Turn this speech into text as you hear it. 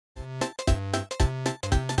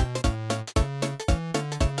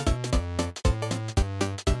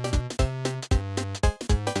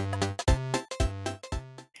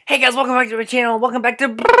Hey guys, welcome back to my channel. Welcome back to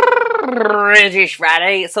British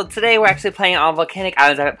Friday. So today we're actually playing on Volcanic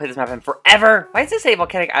Islands. I haven't played this map in forever. Why does it say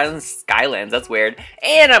Volcanic Islands Skylands? That's weird.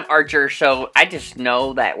 And I'm Archer, so I just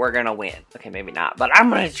know that we're gonna win. Okay, maybe not, but I'm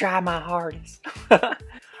gonna try my hardest.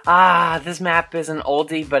 This map is an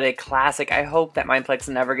oldie, but a classic. I hope that Mineplex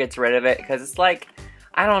never gets rid of it, because it's like,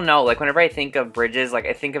 I don't know, like whenever I think of bridges, like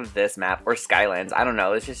I think of this map or Skylands. I don't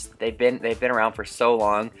know, it's just they've been around for so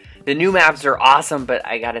long. The new maps are awesome, but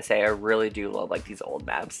I gotta say I really do love like these old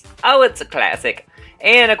maps. Oh, it's a classic.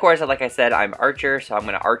 And of course, like I said, I'm Archer, so I'm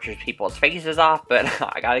gonna archer people's faces off, but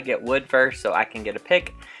I gotta get wood first so I can get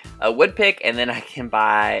a wood pick, and then I can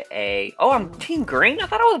buy a, oh, I'm team green? I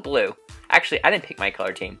thought I was blue. Actually, I didn't pick my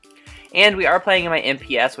color team. And we are playing in my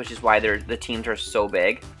MPS, which is why the teams are so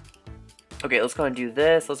big. Okay, let's go and do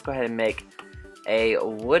this. Let's go ahead and make a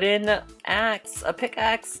wooden axe, a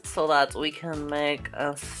pickaxe, so that we can make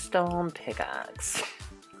a stone pickaxe.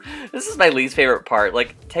 This is my least favorite part,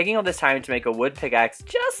 like taking all this time to make a wood pickaxe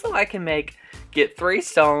just so I can get 3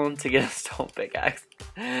 stone to get a stone pickaxe.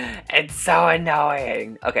 It's so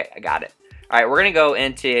annoying. Okay, I got it. Alright, we're gonna go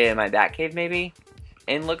into my bat cave maybe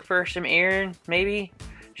and look for some iron, maybe.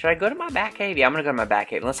 Should I go to my bat cave? Yeah, I'm gonna go to my bat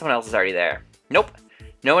cave unless someone else is already there. Nope.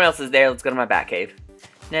 No one else is there. Let's go to my bat cave.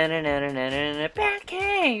 Bat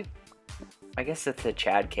cave. I guess it's the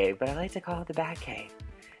Chad cave, but I like to call it the bat cave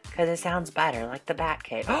because it sounds better, like the bat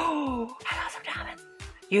cave. Oh, I got some diamonds.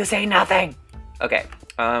 You say nothing. Okay.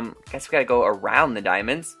 Guess we gotta go around the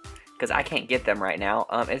diamonds because I can't get them right now.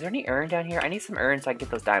 Is there any urn down here? I need some urn so I can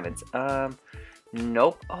get those diamonds.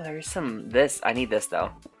 Nope. Oh, there's some. I need this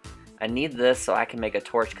though. I need this so I can make a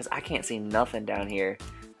torch because I can't see nothing down here.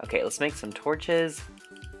 Okay, let's make some torches.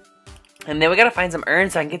 And then we gotta find some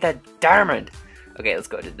urns so I can get that diamond. Okay, let's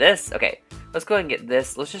go to this. Okay, let's go ahead and get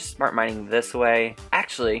this. Let's just start mining this way.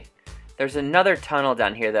 Actually, there's another tunnel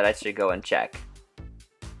down here that I should go and check.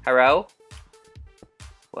 Hello?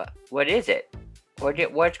 What is it?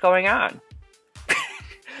 What's going on?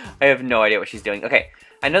 I have no idea what she's doing. Okay,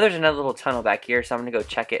 I know there's another little tunnel back here, so I'm gonna go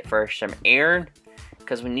check it for some iron,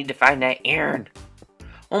 because we need to find that iron.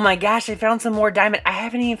 Oh my gosh, I found some more diamond. I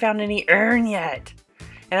haven't even found any iron yet.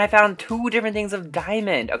 And I found 2 different things of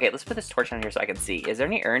diamond. Okay, let's put this torch on here so I can see. Is there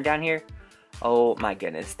any urn down here? Oh my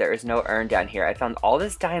goodness, there is no urn down here. I found all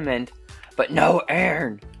this diamond, but no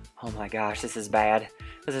urn. Oh my gosh, this is bad.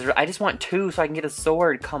 I just want 2 so I can get a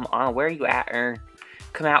sword. Come on, where are you at, urn?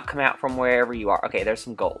 Come out from wherever you are. Okay, there's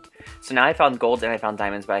some gold. So now I found gold and I found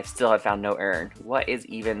diamonds, but I still have found no urn. What is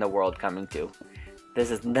even the world coming to?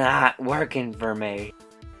 This is not working for me.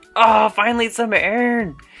 Oh, finally some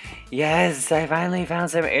iron! Yes, I finally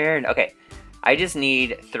found some iron. Okay, I just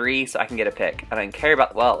need 3 so I can get a pick. I don't care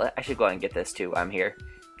about, well, I should go ahead and get this too. I'm here,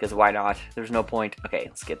 because why not? There's no point. Okay,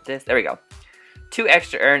 let's get this. There we go. 2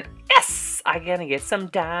 extra iron. Yes! I'm gonna get some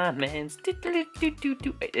diamonds. Wait,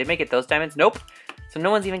 did it make it those diamonds? Nope. So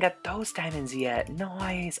no one's even got those diamonds yet.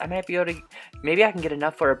 Nice. I might be able to, maybe I can get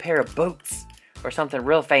enough for a pair of boots or something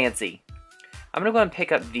real fancy. I'm gonna go and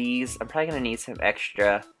pick up these. I'm probably gonna need some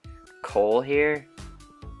extra coal here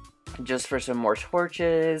just for some more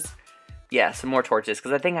torches. Yeah, some more torches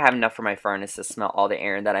because I think I have enough for my furnace to smelt all the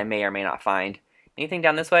iron that I may or may not find. Anything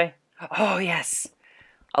down this way? Oh yes,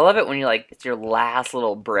 I love it when it's your last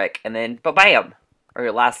little brick and then bam, or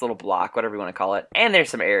your last little block, whatever you want to call it, and there's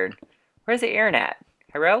some iron. Where's the iron at?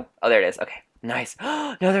 Hello? Oh, there it is. Okay, nice.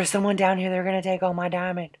 No, there's someone down here. They're gonna take all my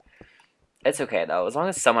diamond. It's okay though, as long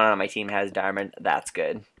as someone on my team has diamond, that's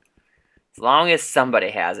good. As long as somebody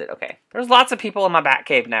has it. Okay. There's lots of people in my bat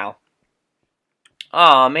cave now.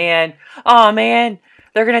 Oh, man. Oh, man.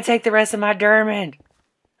 They're going to take the rest of my diamond.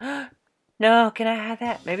 No, can I have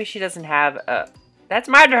that? Maybe she doesn't have... That's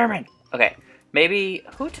my diamond. Okay. Maybe...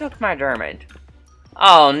 Who took my diamond?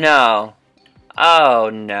 Oh, no. Oh,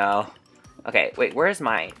 no. Okay, wait. Where's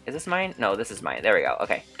mine? Is this mine? No, this is mine. There we go.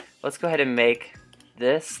 Okay. Let's go ahead and make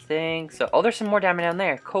this thing. So, oh, there's some more diamond down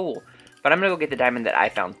there. Cool. But I'm gonna go get the diamond that I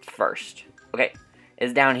found first. Okay,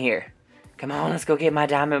 it's down here. Come on, let's go get my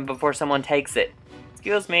diamond before someone takes it.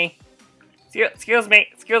 Excuse me. Excuse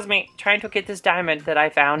me. Trying to get this diamond that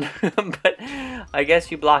I found. But I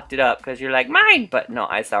guess you blocked it up because you're like, mine! But no,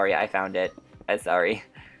 I'm sorry, I found it. I'm sorry.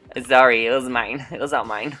 It was mine. It was all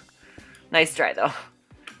mine. Nice try, though.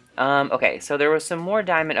 Okay, so there was some more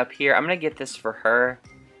diamond up here. I'm gonna get this for her.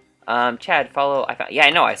 Chad, follow. Yeah,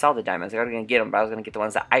 I know. I saw the diamonds. I was gonna get them, but I was gonna get the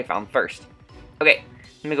ones that I found first. Okay,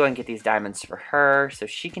 let me go ahead and get these diamonds for her, so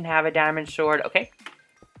she can have a diamond sword. Okay,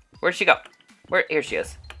 where'd she go? Here she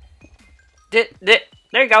is. There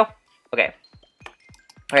you go. Okay.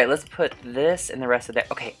 All right, let's put this and the rest of that.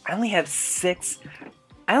 Okay, I only have 6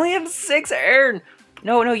 iron.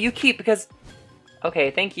 No, no, you keep because...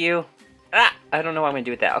 Okay, thank you. Ah! I don't know what I'm gonna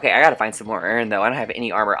do with that. Okay, I gotta find some more iron though. I don't have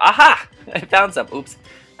any armor. Aha! I found some. Oops.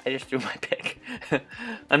 I just threw my pick.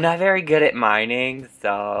 I'm not very good at mining,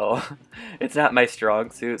 so... It's not my strong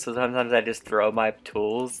suit, so sometimes I just throw my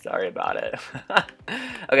tools. Sorry about it.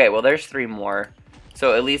 Okay, well there's 3 more.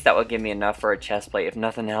 So at least that will give me enough for a chest plate, if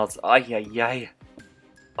nothing else. Ay, ay, ay.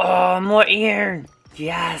 Oh, more iron!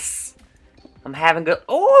 Yes! I'm having good...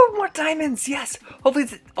 Oh, more diamonds! Yes! Hopefully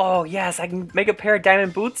it's... Oh, yes, I can make a pair of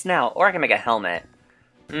diamond boots now. Or I can make a helmet.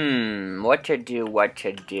 What to do, what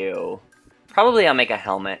to do. Probably I'll make a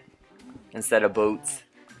helmet instead of boots.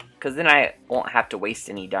 Because then I won't have to waste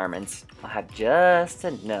any diamonds. I'll have just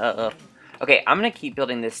enough. Okay, I'm going to keep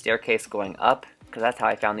building this staircase going up. Because that's how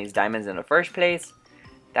I found these diamonds in the first place.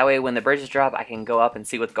 That way when the bridges drop, I can go up and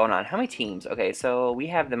see what's going on. How many teams? Okay, so we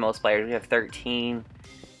have the most players. We have 13.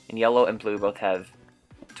 And yellow and blue both have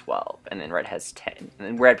 12. And then red has 10. And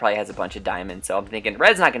then red probably has a bunch of diamonds. So I'm thinking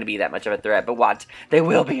red's not going to be that much of a threat. But watch, they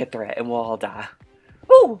will be a threat and we'll all die.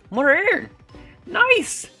 Ooh, more iron.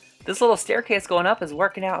 Nice. This little staircase going up is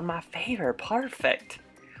working out in my favor. Perfect.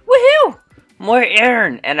 Woohoo! More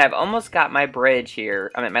iron. And I've almost got my bridge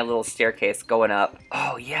here. I mean, my little staircase going up.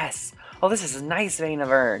 Oh, yes. Oh, this is a nice vein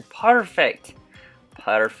of iron. Perfect.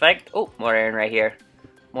 Perfect. Oh, more iron right here.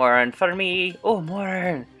 More iron for me. Oh, more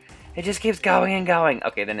iron. It just keeps going and going.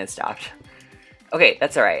 Okay, then it stopped. Okay,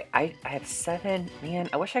 that's alright. I have 7. Man,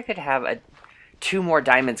 I wish I could have 2 more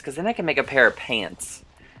diamonds, because then I can make a pair of pants.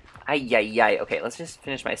 Ay, ay, ay. Okay, let's just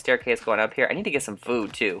finish my staircase going up here. I need to get some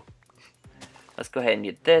food, too. Let's go ahead and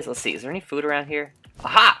get this. Let's see. Is there any food around here?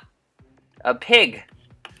 Aha! A pig.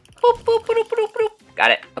 Boop, boop, boop, boop, boop.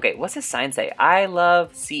 Got it. Okay, what's this sign say? I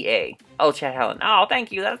love CA. Oh, Chad Helen. Oh,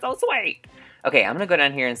 thank you. That's so sweet. Okay, I'm going to go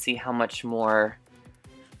down here and see how much more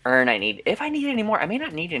iron I need. If I need any more, I may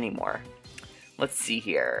not need any more. Let's see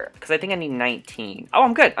here. Because I think I need 19. Oh,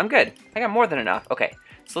 I'm good. I'm good. I got more than enough. Okay.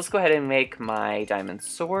 So let's go ahead and make my diamond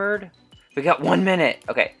sword. We got 1 minute.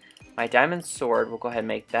 Okay, my diamond sword, we'll go ahead and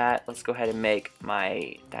make that. Let's go ahead and make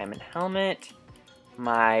my diamond helmet,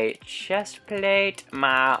 my chest plate,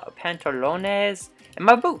 my pantalones, and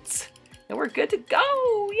my boots. And we're good to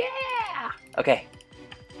go, yeah! Okay,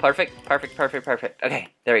 perfect, perfect, perfect, perfect. Okay,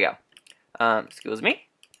 there we go. Excuse me?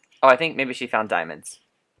 Oh, I think maybe she found diamonds.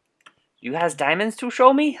 You has diamonds to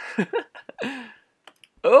show me?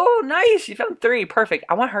 Oh, nice! She found 3. Perfect.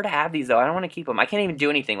 I want her to have these, though. I don't want to keep them. I can't even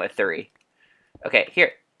do anything with 3. Okay,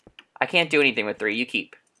 here. I can't do anything with 3. You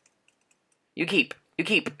keep. You keep. You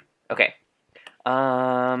keep. Okay.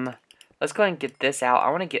 Let's go ahead and get this out.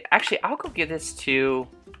 I want to get... Actually, I'll go give this to...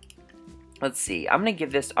 Let's see. I'm going to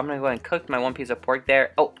give this... I'm going to go ahead and cook my 1 piece of pork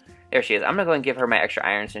there. Oh, there she is. I'm going to go ahead and give her my extra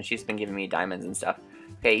iron since she's been giving me diamonds and stuff.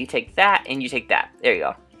 Okay, you take that and you take that. There you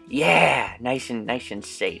go. Yeah! Nice and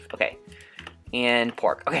safe. Okay. And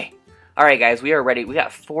pork. Okay. Alright, guys. We are ready. We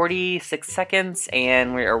got 46 seconds,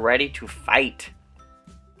 and we are ready to fight.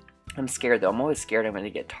 I'm scared, though. I'm always scared I'm going to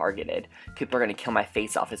get targeted. People are going to kill my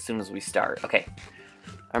face off as soon as we start. Okay.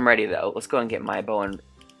 I'm ready, though. Let's go and get my bow and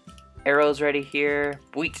arrows ready here.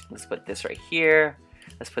 Wait. Let's put this right here.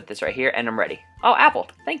 Let's put this right here, and I'm ready. Oh, apple.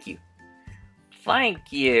 Thank you.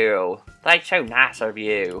 Thank you. That's so nice of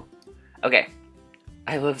you. Okay.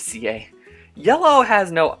 I love CA. Yellow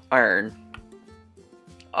has no iron.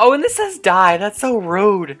 Oh, and this says die. That's so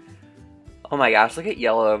rude. Oh my gosh, look at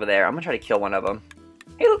yellow over there. I'm gonna try to kill one of them.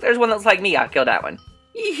 Hey, look, there's one that's like me. I'll kill that one.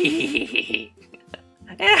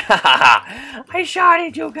 I shot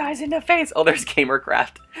at you guys in the face. Oh, there's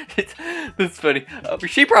Gamercraft. That's funny. Oh,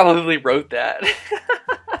 she probably wrote that.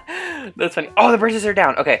 That's funny. Oh, the bridges are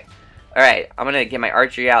down. Okay. Alright, I'm gonna get my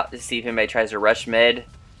archery out to see if anybody tries to rush mid.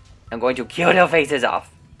 I'm going to kill their faces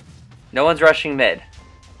off. No one's rushing mid.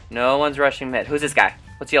 No one's rushing mid. Who's this guy?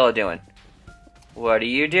 What's yellow doing? What are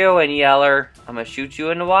you doing, yeller? I'm gonna shoot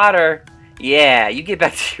you in the water. Yeah, you get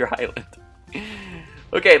back to your island.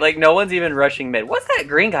 Okay, like no one's even rushing mid. What's that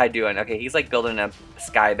green guy doing? Okay, he's like building a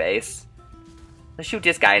sky base. Let's shoot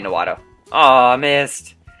this guy in the water. Oh, I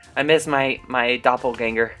missed. I missed my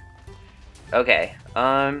doppelganger. Okay,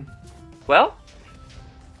 well,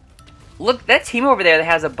 look, that team over there that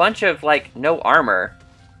has a bunch of like no armor.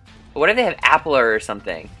 What if they have Appler or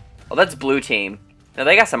something? Oh, that's blue team. No,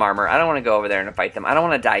 they got some armor. I don't want to go over there and fight them. I don't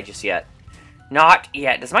want to die just yet. Not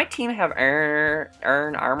yet. Does my team have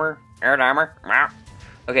earn armor? Earn armor?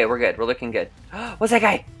 Okay, we're good. We're looking good. What's that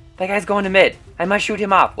guy? That guy's going to mid. I must shoot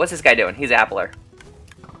him off. What's this guy doing? He's Appler.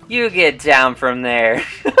 You get down from there.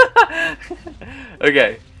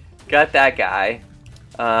 Okay. Got that guy.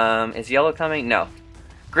 Is yellow coming? No.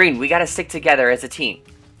 Green, we gotta stick together as a team.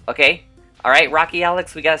 Okay? Alright, Rocky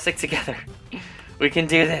Alex, we gotta stick together. We can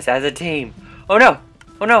do this as a team. Oh no!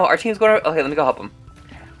 Oh no! Our team's going over. Okay, let me go help him.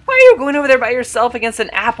 Why are you going over there by yourself against an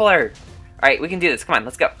appler? Alright, we can do this. Come on,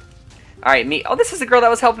 let's go. Alright, me. Oh, this is the girl that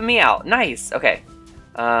was helping me out. Nice. Okay.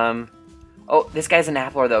 Oh, this guy's an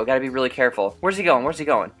appler, though. Gotta be really careful. Where's he going? Where's he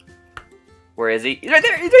going? Where is he? He's right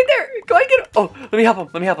there. He's right there. Go ahead, get him. Oh, let me help him.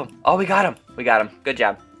 Let me help him. Oh, we got him. We got him. Good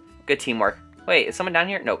job. Good teamwork. Wait, is someone down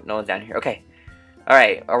here? Nope, no one's down here. Okay.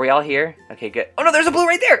 Alright, are we all here? Okay, good. Oh, no, there's a blue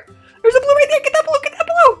right there. There's a blue right there. Get that blue. Get that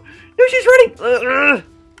blue. No, she's running.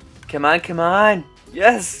 Come on, come on.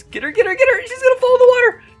 Yes. Get her, get her, get her. She's going to fall in the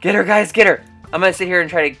water. Get her, guys. Get her. I'm going to sit here and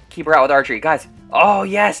try to keep her out with archery. Guys. Oh,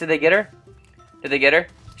 yes. Did they get her? Did they get her?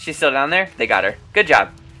 She's still down there? They got her. Good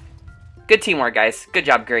job. Good teamwork, guys. Good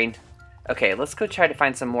job, green. Okay, let's go try to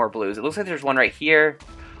find some more blues. It looks like there's one right here.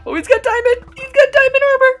 Oh, he's got diamond. He's got diamond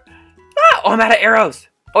armor. Ah, oh, I'm out of arrows.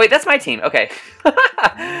 Oh, wait, that's my team. Okay.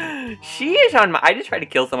 She is on my... I just tried to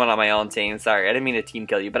kill someone on my own team. Sorry, I didn't mean to team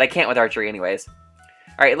kill you, but I can't with archery anyways.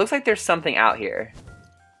 All right, it looks like there's something out here.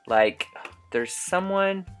 Like, there's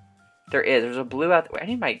someone... There is. There's a blue out there. I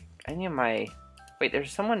need my... Wait,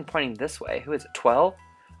 there's someone pointing this way. Who is it? 12?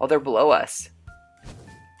 Oh, they're below us.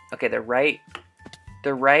 Okay, they're right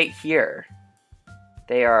here.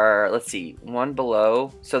 They are, let's see, one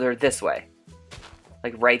below. So they're this way.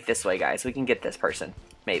 Like right this way, guys. We can get this person,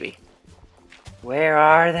 maybe. Where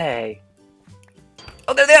are they?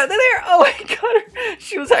 Oh, they're there, they're there. Oh, I got her.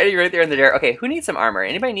 She was hiding right there in the dirt. Okay, who needs some armor?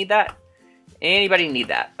 Anybody need that? Anybody need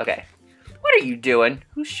that? Okay. What are you doing?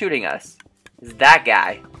 Who's shooting us? Is that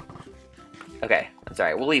guy? Okay, that's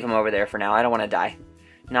alright. We'll leave him over there for now. I don't want to die.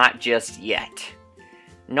 Not just yet.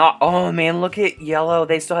 Not. Oh man, look at yellow.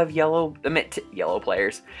 They still have yellow. Yellow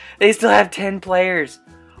players. They still have 10 players.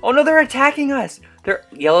 Oh no, they're attacking us.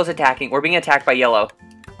 Yellow's attacking. We're being attacked by yellow.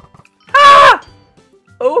 Ah!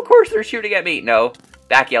 Oh, of course they're shooting at me. No,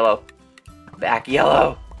 back yellow. Back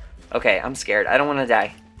yellow. Okay, I'm scared. I don't want to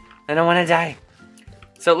die. I don't want to die.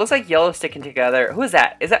 So it looks like yellow's sticking together. Who is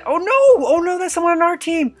that? Is that? Oh no! Oh no, that's someone on our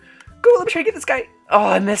team. Go, let me try to get this guy. Oh,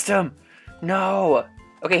 I missed him. No.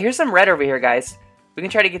 Okay, here's some red over here, guys. We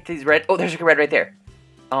can try to get these red. Oh, there's a red right there.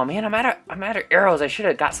 Oh man, I'm out of arrows. I should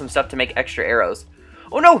have got some stuff to make extra arrows.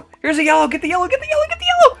 Oh no, here's a yellow. Get the yellow, get the yellow, get the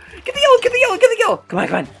yellow. Get the yellow, get the yellow, get the yellow. Come on,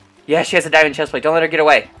 come on. Yeah, she has a diamond chest plate. Don't let her get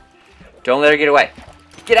away. Don't let her get away.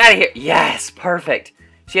 Get out of here. Yes, perfect.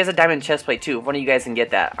 She has a diamond chest plate too. If one of you guys can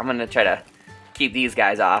get that, I'm gonna try to keep these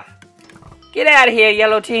guys off. Get out of here,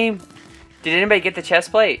 yellow team. Did anybody get the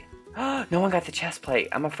chest plate? No one got the chest plate.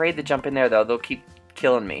 I'm afraid to jump in there though. They'll keep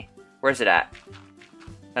killing me. Where's it at?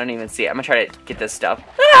 I don't even see it. I'm gonna try to get this stuff.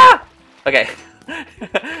 Ah! Okay.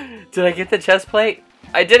 Did I get the chest plate?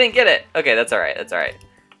 I didn't get it. Okay, that's alright. That's alright.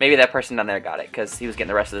 Maybe that person down there got it because he was getting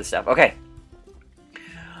the rest of the stuff. Okay.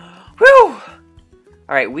 Whew!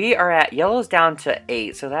 Alright, we are at... Yellow's down to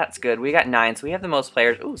 8, so that's good. We got 9, so we have the most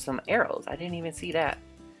players. Ooh, some arrows. I didn't even see that.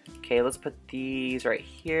 Okay, let's put these right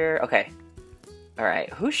here. Okay.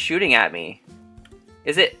 Alright, who's shooting at me?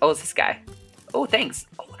 Is it... Oh, it's this guy. Oh, thanks.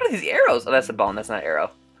 Oh, look at these arrows. Oh, that's a bone. That's not an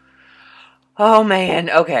arrow. Oh, man.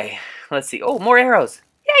 Okay. Let's see. Oh, more arrows.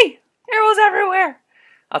 Yay! Arrows everywhere.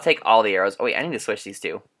 I'll take all the arrows. Oh, wait. I need to switch these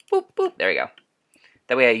two. Boop, boop. There we go.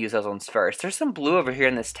 That way I use those ones first. There's some blue over here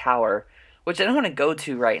in this tower, which I don't want to go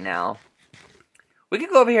to right now. We could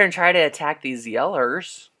go over here and try to attack these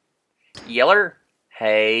yellers. Yeller?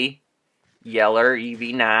 Hey. Yeller, you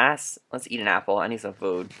be nice. Let's eat an apple. I need some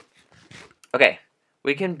food. Okay.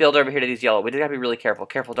 We can build over here to these yellow. We just gotta be really careful.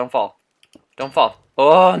 Careful, don't fall. Don't fall.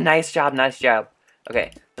 Oh, nice job, nice job.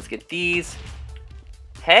 Okay, let's get these.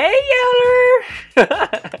 Hey,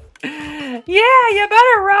 Yeller! Yeah, you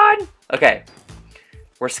better run! Okay,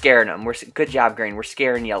 we're scaring them. Good job, Green. We're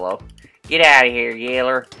scaring Yellow. Get out of here,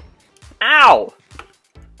 Yeller. Ow!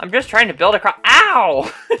 I'm just trying to build across.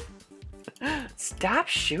 Ow! Stop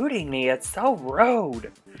shooting me. It's so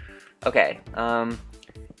rude. Okay,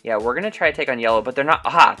 yeah, we're gonna try to take on Yellow, but they're not.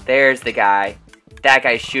 Aha, there's the guy. That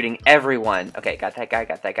guy's shooting everyone. Okay, got that guy,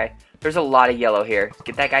 got that guy. There's a lot of Yellow here.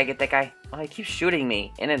 Get that guy, get that guy. Oh, he keeps shooting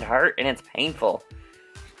me, and it hurt, and it's painful.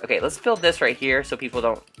 Okay, let's build this right here so people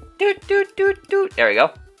don't... Doot, doot, doot, doot. There we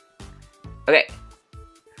go. Okay.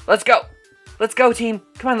 Let's go. Let's go, team.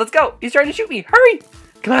 Come on, let's go. He's trying to shoot me. Hurry.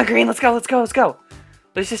 Come on, Green. Let's go, let's go, let's go.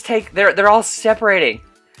 Let's just take... They're all separating.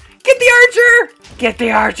 Get the archer! Get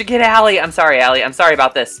the archer. Get Allie. I'm sorry, Allie. I'm sorry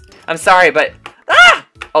about this. I'm sorry, but... Ah!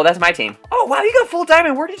 Oh, that's my team. Oh, wow, you got full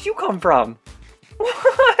diamond. Where did you come from?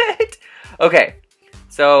 What? Okay.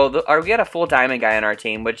 So, we got a full diamond guy on our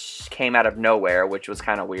team, which came out of nowhere, which was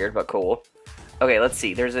kind of weird, but cool. Okay, let's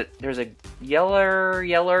see. There's a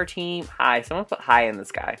yeller team. Hi. Someone put hi in the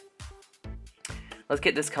sky. Let's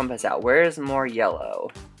get this compass out. Where is more yellow?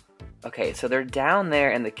 Okay, so they're down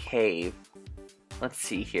there in the cave. Let's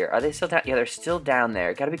see here. Are they still down? Yeah, they're still down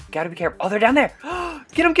there. Gotta be careful. Oh, they're down there.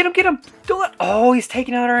 Get him, get him, get him. Don't let. Oh, he's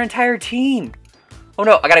taking out our entire team. Oh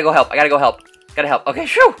no, I gotta go help. I gotta go help. Gotta help. Okay,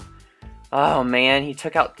 shoo. Oh man, he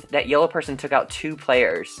took out, that yellow person took out 2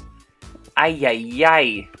 players. Ay, ay,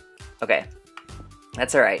 ay. Okay,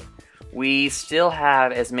 that's all right. We still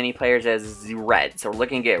have as many players as red, so we're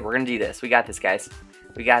looking good. We're gonna do this. We got this, guys.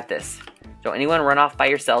 We got this. Don't anyone run off by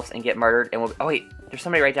yourselves and get murdered. And we'll. Oh wait, there's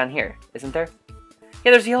somebody right down here, isn't there?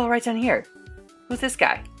 Yeah, there's a yellow right down here. Who's this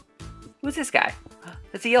guy? Who's this guy?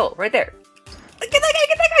 That's a yellow right there. Get that guy!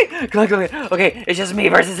 Get that guy! Come on, come on. Okay, it's just me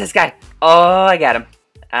versus this guy. Oh, I got him.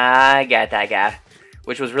 I got that guy,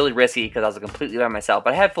 which was really risky because I was completely by myself,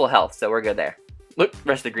 but I had full health, so we're good there. Look, the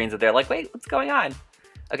rest of the greens are there. Like, wait, what's going on?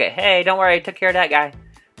 Okay, hey, don't worry, I took care of that guy.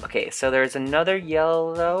 Okay, so there's another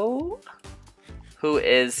yellow who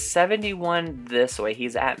is 71 this way.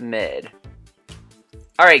 He's at mid.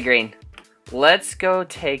 All right, green. Let's go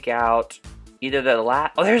take out either the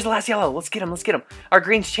last... Oh, there's the last yellow. Let's get him, let's get him. Our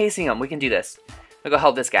green's chasing him. We can do this. We'll go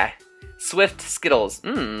help this guy. Swift Skittles.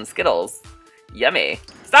 Mmm, Skittles. Yummy.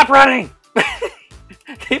 Stop running!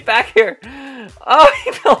 Get back here. Oh,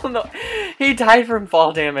 he fell in the... He died from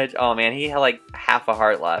fall damage. Oh, man, he had like half a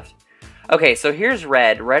heart left. Okay, so here's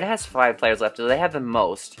red. Red has 5 players left, so they have the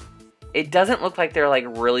most. It doesn't look like they're like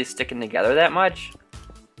really sticking together that much.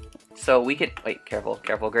 So we can... Wait, careful,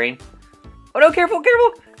 careful, green. Oh, no, careful,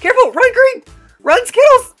 careful, careful. Run, green. Run,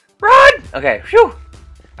 Skittles. Run. Okay, phew. All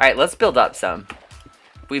right, let's build up some.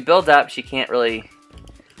 If we build up, she can't really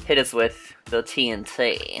hit us with the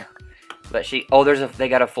TNT. But she... Oh, they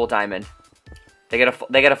got a full diamond. They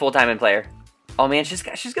got a full diamond player. Oh man, she's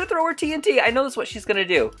gonna throw her TNT. I know that's what she's gonna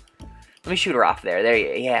do. Let me shoot her off there. There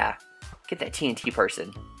you, yeah. Get that TNT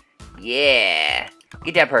person. Yeah.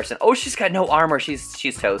 Get that person. Oh, she's got no armor.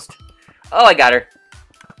 She's toast. Oh, I got her.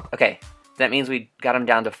 Okay, that means we got him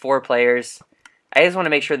down to 4 players. I just want to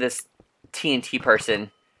make sure this TNT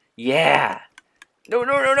person. Yeah. No,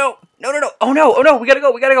 no, no, no, no, no, no. Oh no, oh no. We gotta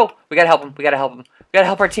go. We gotta go. We gotta help him. We gotta help him. We gotta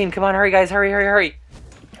help our team. Come on, hurry, guys. Hurry, hurry, hurry.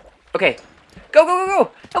 Okay. Go, go, go,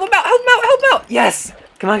 go. Help him out. Help him out. Help him out. Yes.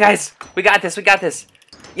 Come on, guys. We got this. We got this.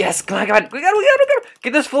 Yes. Come on, come on. We got it.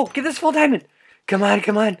 Get this full diamond. Come on,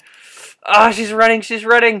 come on. Oh, she's running. She's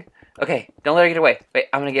running. Okay. Don't let her get away. Wait,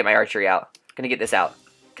 I'm gonna get my archery out. I'm gonna get this out.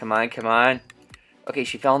 Come on, come on. Okay,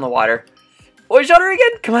 she fell in the water. Oh, I shot her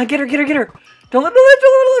again. Come on, get her, get her, get her. Don't let her live.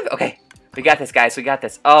 Don't let her live. Okay. We got this, guys. We got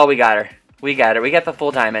this. Oh, we got her. We got her. We got the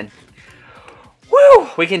full diamond. Woo!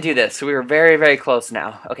 We can do this. So we were very, very close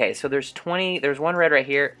now. Okay, so there's 20. There's 1 red right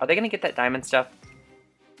here. Are they going to get that diamond stuff?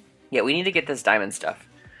 Yeah, we need to get this diamond stuff.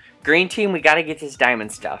 Green team, we got to get this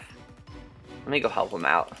diamond stuff. Let me go help them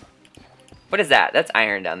out. What is that? That's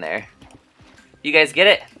iron down there. You guys get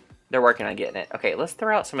it? They're working on getting it. Okay, let's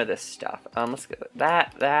throw out some of this stuff. Let's go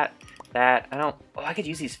that. I don't... Oh, I could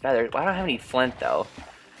use these feathers. Well, I don't have any flint, though.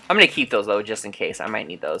 I'm going to keep those, though, just in case. I might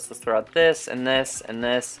need those. Let's throw out this, and this, and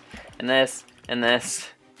this, and this, and this,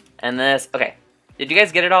 and this. Okay. Did you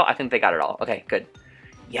guys get it all? I think they got it all. Okay, good.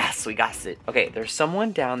 Yes, we got it. Okay, there's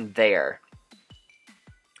someone down there.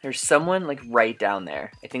 There's someone, like, right down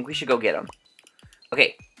there. I think we should go get him.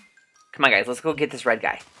 Okay. Come on, guys. Let's go get this red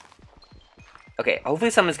guy. Okay,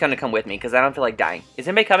 hopefully someone's going to come with me, because I don't feel like dying. Is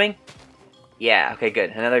anybody coming? Yeah, okay, good.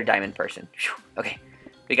 Another diamond person. Whew. Okay,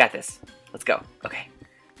 we got this. Let's go. Okay.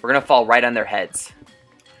 We're going to fall right on their heads.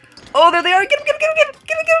 Oh, there they are. Get him, get him, get him, get him,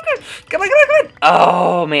 get him, get him. Come on, come on, come on.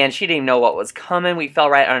 Oh, man, she didn't even know what was coming. We fell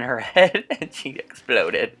right on her head, and she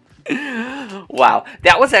exploded. Wow.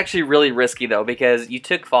 That was actually really risky, though, because you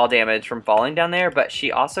took fall damage from falling down there, but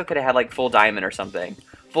she also could have had, like, full diamond or something.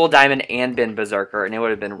 Full diamond and been berserker, and it would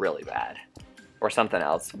have been really bad. Or something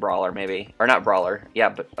else. Brawler, maybe. Or not brawler. Yeah,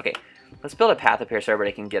 but, okay. Let's build a path up here so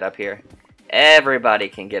everybody can get up here. Everybody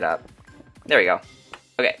can get up. There we go.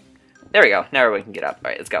 Okay. There we go. Now everyone can get up.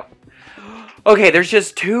 Alright, let's go. Okay, there's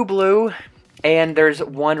just 2 blue, and there's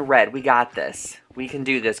 1 red. We got this. We can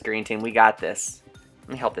do this, green team. We got this. Let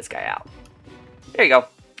me help this guy out. There you go.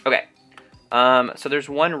 Okay. So there's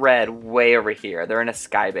 1 red way over here. They're in a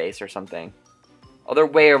sky base or something. Oh, they're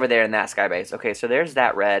way over there in that sky base. Okay, so there's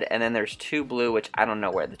that red, and then there's 2 blue, which I don't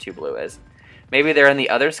know where the 2 blue is. Maybe they're in the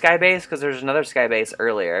other sky base, because there's another sky base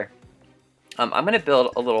earlier. I'm going to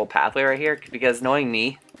build a little pathway right here, because knowing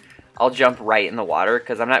me, I'll jump right in the water,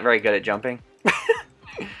 because I'm not very good at jumping.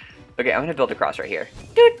 Okay, I'm going to build across right here.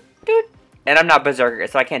 Doot, doot. And I'm not berserker,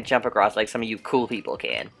 so I can't jump across like some of you cool people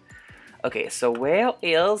can. Okay, so where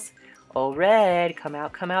is... Oh, red, come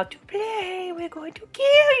out to play. We're going to kill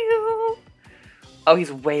you. Oh,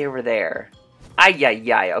 he's way over there. Ay,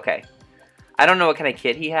 ay, ay. Okay. I don't know what kind of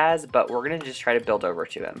kit he has, but we're going to just try to build over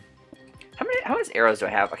to him. How many arrows do I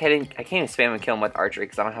have? Okay, I can't even spam and kill him with archery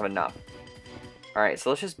because I don't have enough. Alright, so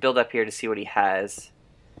let's just build up here to see what he has.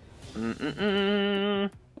 Where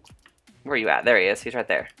are you at? There he is. He's right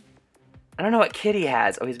there. I don't know what kit he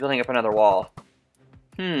has. Oh, he's building up another wall.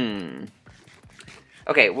 Okay,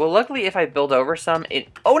 well, luckily if I build over some, it...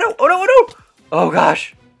 Oh, no! Oh, no! Oh, no! Oh,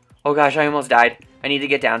 gosh! Oh, gosh, I almost died. I need to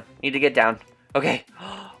get down. Need to get down. Okay.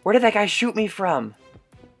 Where did that guy shoot me from?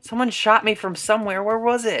 Someone shot me from somewhere. Where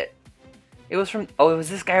was it? It was from... Oh, it was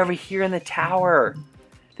this guy over here in the tower.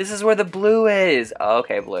 This is where the blue is. Oh,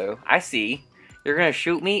 okay, blue. I see. You're going to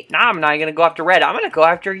shoot me? Nah, I'm not going to go after red. I'm going to go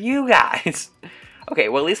after you guys. Okay,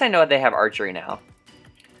 well, at least I know they have archery now.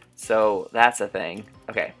 So, that's a thing.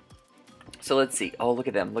 Okay. So, let's see. Oh, look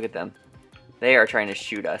at them. Look at them. They are trying to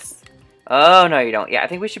shoot us. Oh, no, you don't. Yeah, I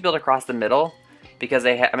think we should build across the middle. Because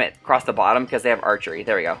they have... I mean, across the bottom because they have archery.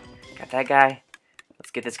 There we go. Got that guy.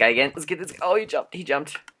 Let's get this guy again. Let's get this... Oh, he jumped. He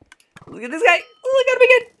jumped. Look at this guy. Look at him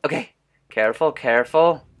again. Okay. Careful,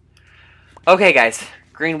 careful. Okay, guys.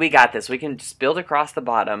 Green, we got this. We can just build across the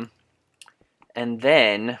bottom. And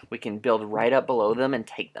then we can build right up below them and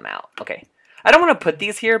take them out. Okay. I don't want to put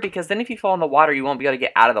these here because then if you fall in the water, you won't be able to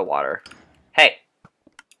get out of the water. Hey.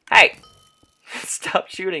 Hey. Stop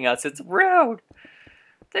shooting us. It's rude.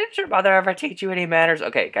 Didn't your mother ever teach you any manners?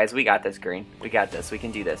 Okay, guys, we got this, Green. We got this. We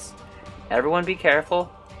can do this. Everyone be careful.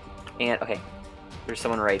 And, okay. There's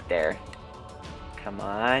someone right there. Come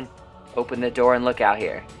on. Open the door and look out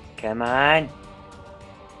here. Come on.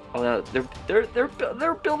 Oh no,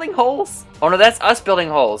 they're building holes. Oh no, that's us building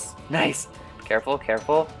holes. Nice. Careful,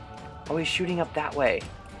 careful. Oh, he's shooting up that way.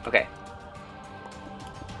 Okay.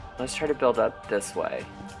 Let's try to build up this way.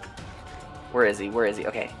 Where is he? Where is he?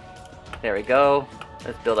 Okay. There we go.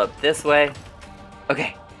 Let's build up this way.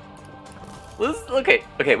 Okay.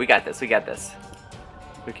 Okay, we got this. We got this.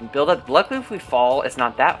 We can build up. Luckily, if we fall, it's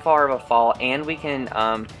not that far of a fall, and we can,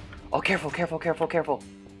 Oh, careful, careful, careful, careful.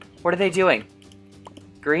 What are they doing?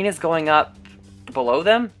 Green is going up below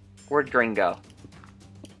them? Where'd Green go?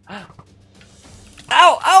 Ow!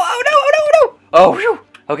 Ow! Oh, no! Oh, no! Oh, no! Oh, whew.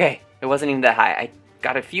 Okay. It wasn't even that high. I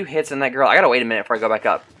got a few hits on that girl. I gotta wait a minute before I go back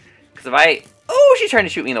up. Because if I... Oh, she's trying to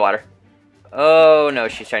shoot me in the water. Oh, no,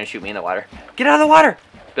 she's trying to shoot me in the water. Get out of the water!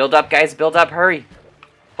 Build up, guys. Build up. Hurry.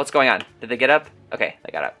 What's going on? Did they get up? Okay,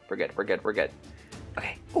 they got up. We're good. We're good. We're good.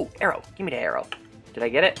 Okay. Ooh, arrow. Give me the arrow. Did I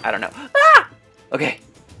get it? I don't know. Ah! Okay.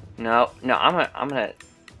 No, no, I'm gonna...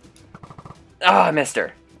 Oh, I missed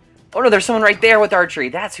her. Oh, no, there's someone right there with archery.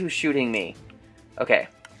 That's who's shooting me. Okay.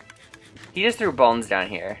 He just threw bones down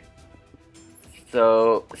here.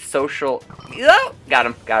 So, social... Oh, got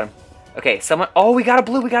him, got him. Okay, someone... Oh, we got a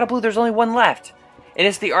blue, we got a blue. There's only one left. And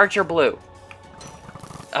it's the archer blue.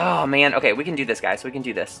 Oh, man. Okay, we can do this, guys. We can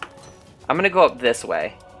do this. I'm gonna go up this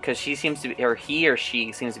way. Because she seems to be... Or he or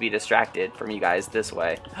she seems to be distracted from you guys this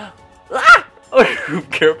way. Ah! Oh,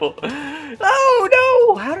 careful. Oh,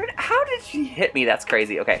 no! How did she hit me? That's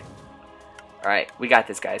crazy. Okay. Alright, we got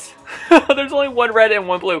this, guys. There's only one red and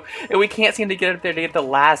one blue. And we can't seem to get up there to get the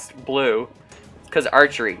last blue. Because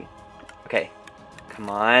archery. Okay. Come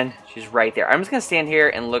on. She's right there. I'm just going to stand here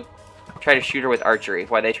and look. Try to shoot her with archery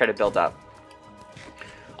while they try to build up.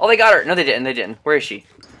 Oh, they got her. No, they didn't. They didn't. Where is she?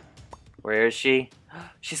 Where is she?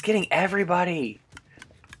 She's getting everybody.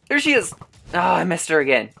 There she is. Oh, I missed her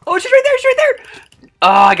again. Oh, she's right there. She's right there. Oh,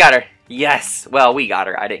 I got her. Yes. Well, we got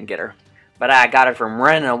her. I didn't get her. But I got her from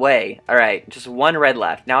running away. All right. Just one red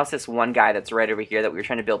left. Now it's this one guy that's right over here that we were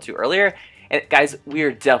trying to build to earlier. And guys, we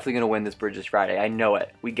are definitely going to win this Bridges Friday. I know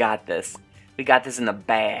it. We got this. We got this in the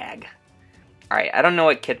bag. All right. I don't know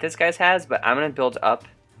what kit this guy has, but I'm going to build up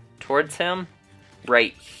towards him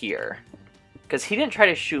right here. Because he didn't try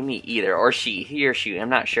to shoot me either. Or she. He or she. I'm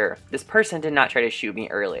not sure. This person did not try to shoot me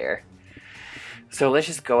earlier. So let's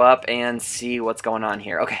just go up and see what's going on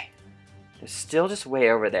here. Okay. They're still just way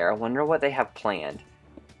over there. I wonder what they have planned.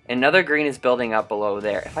 Another green is building up below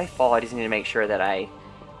there. If I fall, I just need to make sure that I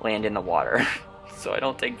land in the water. So I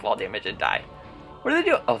don't take fall damage and die. What are they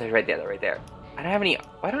doing? Oh, they're right there. They're right there. I don't have any...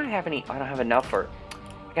 Why don't I have any... I don't have enough for...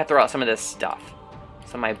 I gotta throw out some of this stuff.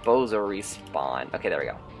 So my bows will respawn. Okay, there we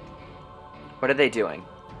go. What are they doing?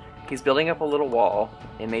 He's building up a little wall.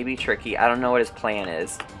 It may be tricky. I don't know what his plan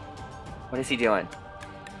is. What is he doing?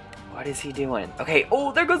 What is he doing? Okay.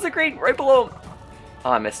 Oh, there goes the green right below him.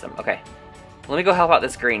 Oh, I missed him. Okay. Let me go help out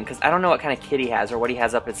this green because I don't know what kind of kit he has or what he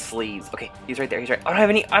has up his sleeves. Okay, he's right there. He's right. I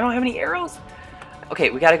don't have any arrows. Okay,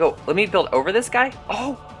 we gotta go. Let me build over this guy.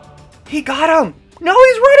 Oh, he got him. No,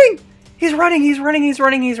 he's running. He's running. He's running. He's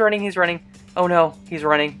running. He's running. He's running. Oh no, he's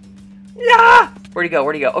running. Yeah. Where'd he go?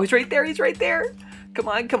 Where'd he go? Oh, he's right there. He's right there. Come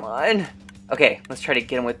on, come on. Okay, let's try to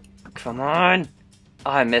get him with... Come on.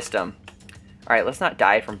 Oh, I missed him. All right, let's not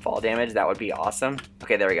die from fall damage. That would be awesome.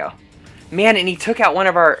 Okay, there we go. Man, and he took out one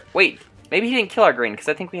of our... Wait, maybe he didn't kill our green because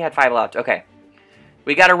I think we had 5 left. Okay.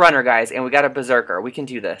 We got a runner, guys, and we got a berserker. We can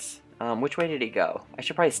do this. Which way did he go? I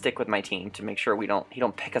should probably stick with my team to make sure he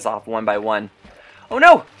don't pick us off one by one. Oh,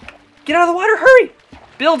 no! Get out of the water, hurry!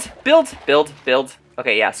 Build, build, build, build.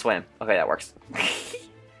 Okay, yeah, swim. Okay, that works.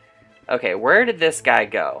 Okay, where did this guy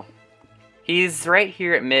go? He's right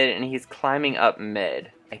here at mid, and he's climbing up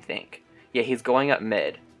mid, I think. Yeah, he's going up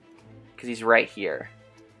mid. Because he's right here.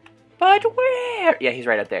 But where? Yeah, he's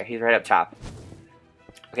right up there. He's right up top.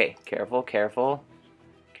 Okay, careful, careful.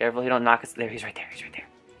 Careful, he don't knock us. There, he's right there. He's right there.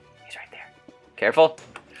 He's right there. Careful.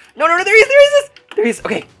 No, no, no, there he is, there he is. There he is.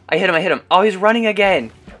 Okay, I hit him, I hit him. Oh, he's running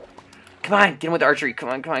again. Come on, get him with the archery. Come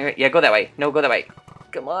on, come on. Yeah, go that way. No, go that way.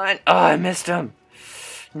 Come on. Oh, I missed him.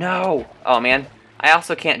 No. Oh, man. I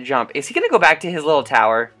also can't jump. Is he going to go back to his little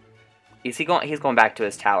tower? Is he going? He's going back to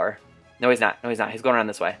his tower. No, he's not. No, he's not. He's going around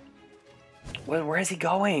this way. Where is he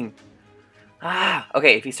going? Ah,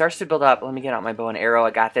 okay. If he starts to build up, let me get out my bow and arrow.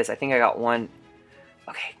 I got this. I think I got one.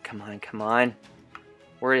 Okay, come on, come on.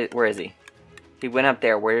 Where is he? He went up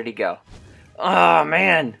there. Where did he go? Oh,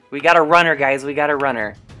 man. We got a runner, guys. We got a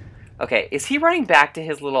runner. Okay, is he running back to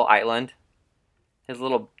his little island? His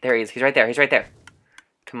little... There he is. He's right there. He's right there.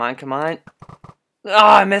 Come on, come on. Oh,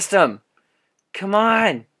 I missed him. Come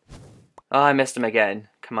on. Oh, I missed him again.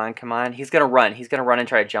 Come on, come on. He's going to run. He's going to run and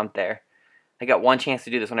try to jump there. I got one chance to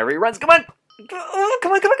do this whenever he runs. Come on. Oh,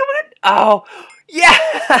 come on, come on, come on. Oh,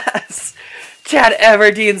 yes. Chad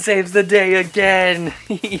Everdeen saves the day again.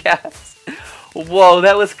 Yes. Whoa,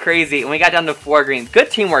 that was crazy. And we got down to 4 green. Good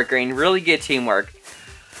teamwork, green. Really good teamwork.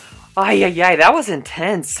 Ay, ay, ay. That was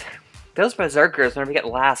intense. Those berserkers, whenever we get the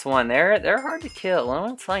last one, they're hard to kill.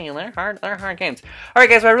 I'm telling you, they're hard games. All right,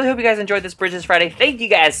 guys. Well, I really hope you guys enjoyed this Bridges Friday. Thank you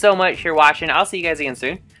guys so much for watching. I'll see you guys again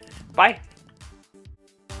soon. Bye.